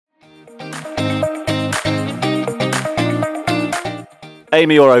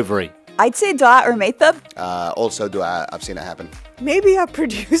Amy or Ovary? I'd say Dua or Maythab. Also Dua, I've seen it happen. Maybe a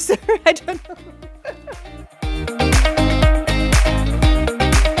producer. I don't know.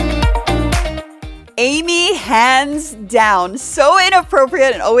 Amy, hands down. So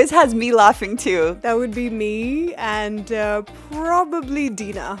inappropriate and always has me laughing too. That would be me and probably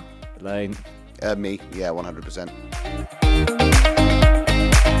Dina. Elaine? Me, yeah, 100%.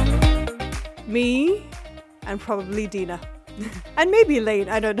 Me and probably Dina. And maybe Elaine,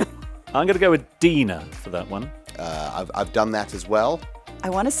 I don't know. I'm going to go with Dina for that one. I've done that as well. I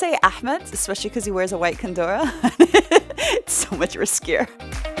want to say Ahmed, especially because he wears a white kandora. It's so much riskier.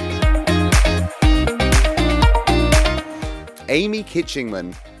 Amy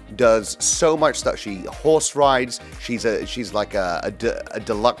Kitchingman does so much stuff. She horse rides. She's like a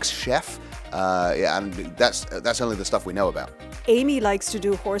deluxe chef. Yeah, and that's only the stuff we know about. Amy likes to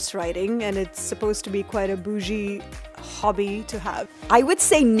do horse riding, and it's supposed to be quite a bougie hobby to have. I would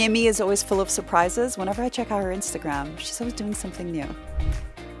say Nimi is always full of surprises. Whenever I check out her Instagram, she's always doing something new.